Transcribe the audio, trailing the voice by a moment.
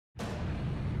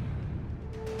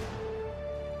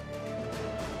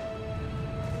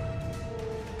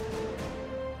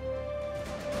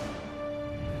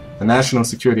The National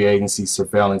Security Agency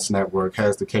surveillance network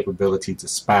has the capability to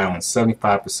spy on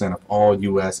 75% of all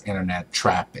U.S. internet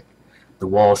traffic, the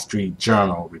Wall Street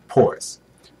Journal reports.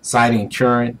 Citing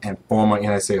current and former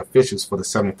NSA officials for the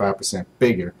 75%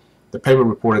 figure, the paper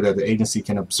reported that the agency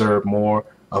can observe more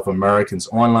of Americans'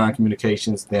 online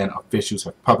communications than officials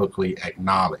have publicly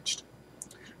acknowledged.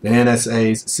 The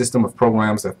NSA's system of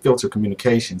programs that filter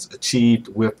communications, achieved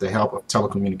with the help of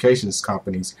telecommunications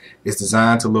companies, is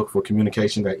designed to look for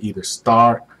communication that either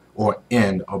start or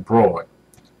end abroad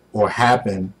or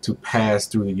happen to pass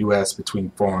through the U.S. between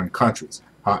foreign countries.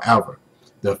 However,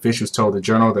 the officials told the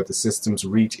Journal that the system's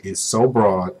reach is so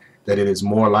broad that it is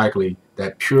more likely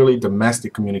that purely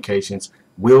domestic communications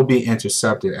will be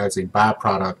intercepted as a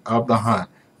byproduct of the hunt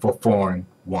for foreign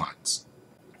ones.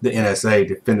 The NSA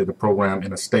defended the program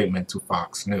in a statement to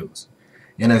Fox News.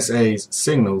 NSA's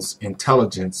signals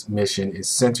intelligence mission is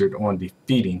centered on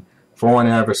defeating foreign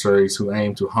adversaries who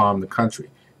aim to harm the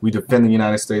country. We defend the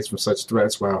United States from such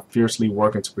threats while fiercely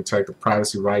working to protect the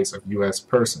privacy rights of U.S.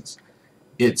 persons.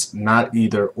 It's not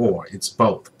either or, it's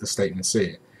both, the statement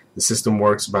said. The system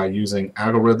works by using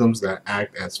algorithms that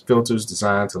act as filters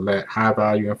designed to let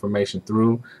high-value information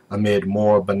through amid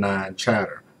more benign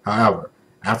chatter. However,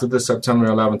 after the September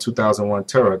 11, 2001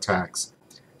 terror attacks,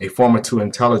 a former two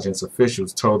intelligence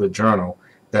officials told the Journal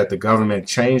that the government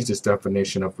changed its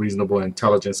definition of reasonable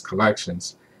intelligence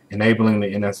collections, enabling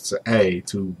the NSA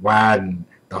to widen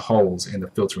the holes in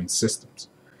the filtering systems.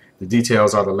 The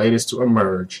details are the latest to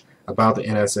emerge about the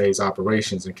NSA's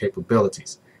operations and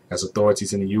capabilities, as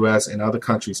authorities in the U.S. and other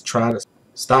countries try to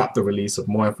stop the release of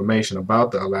more information about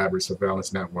the elaborate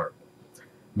surveillance network.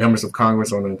 Members of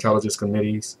Congress on the intelligence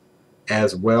committees,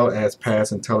 as well as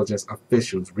past intelligence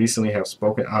officials, recently have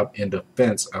spoken up in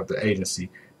defense of the agency,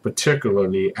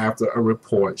 particularly after a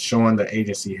report showing the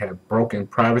agency had broken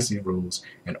privacy rules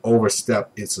and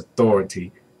overstepped its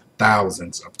authority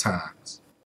thousands of times.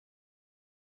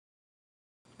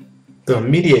 The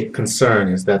immediate concern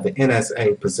is that the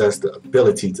NSA possessed the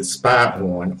ability to spy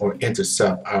on or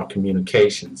intercept our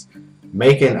communications,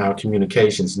 making our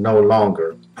communications no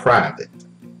longer private.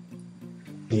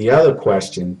 The other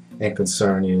question and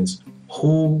concern is,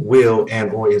 who will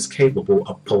and or is capable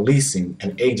of policing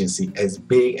an agency as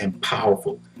big and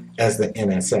powerful as the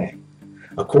NSA?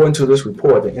 According to this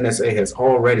report, the NSA has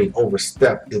already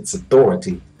overstepped its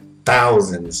authority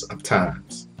thousands of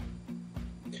times.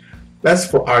 Let's,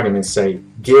 for argument's sake,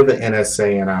 give the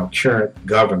NSA and our current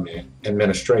government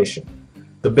administration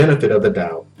the benefit of the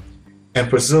doubt and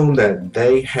presume that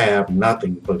they have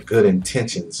nothing but good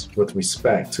intentions with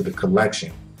respect to the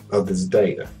collection of this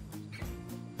data.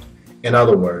 In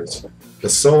other words, the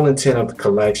sole intent of the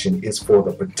collection is for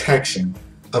the protection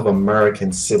of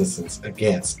American citizens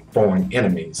against foreign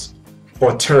enemies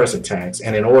or terrorist attacks,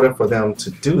 and in order for them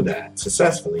to do that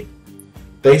successfully,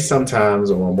 they sometimes,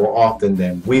 or more often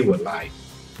than we would like,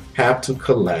 have to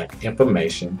collect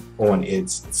information on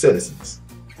its citizens.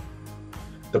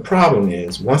 The problem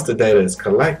is, once the data is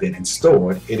collected and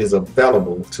stored, it is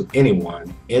available to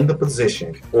anyone in the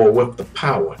position or with the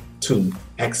power to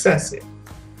access it.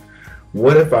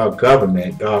 What if our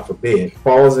government, God forbid,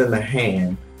 falls in the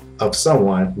hand of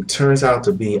someone who turns out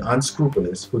to be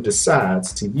unscrupulous, who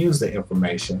decides to use the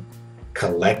information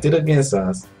collected against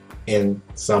us in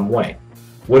some way?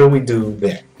 What do we do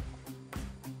then?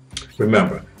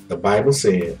 Remember, the Bible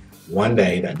said one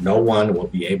day that no one will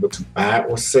be able to buy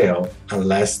or sell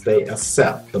unless they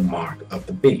accept the mark of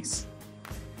the beast.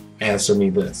 Answer me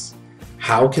this.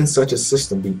 How can such a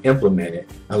system be implemented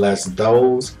unless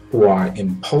those who are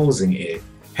imposing it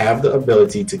have the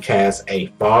ability to cast a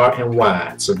far and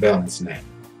wide surveillance net?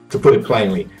 To put it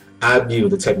plainly, I view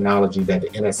the technology that the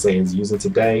NSA is using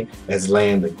today as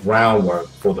laying the groundwork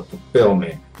for the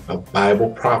fulfillment of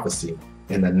Bible prophecy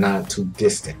in the not too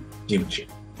distant future.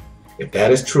 If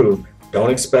that is true, don't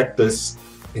expect this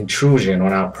intrusion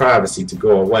on our privacy to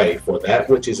go away, for that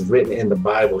which is written in the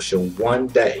Bible shall one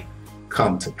day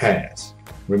come to pass.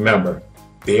 Remember,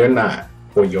 fear not,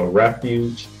 for your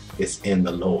refuge is in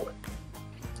the Lord.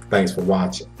 Thanks for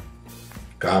watching.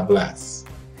 God bless.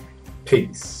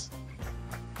 Peace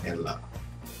and love.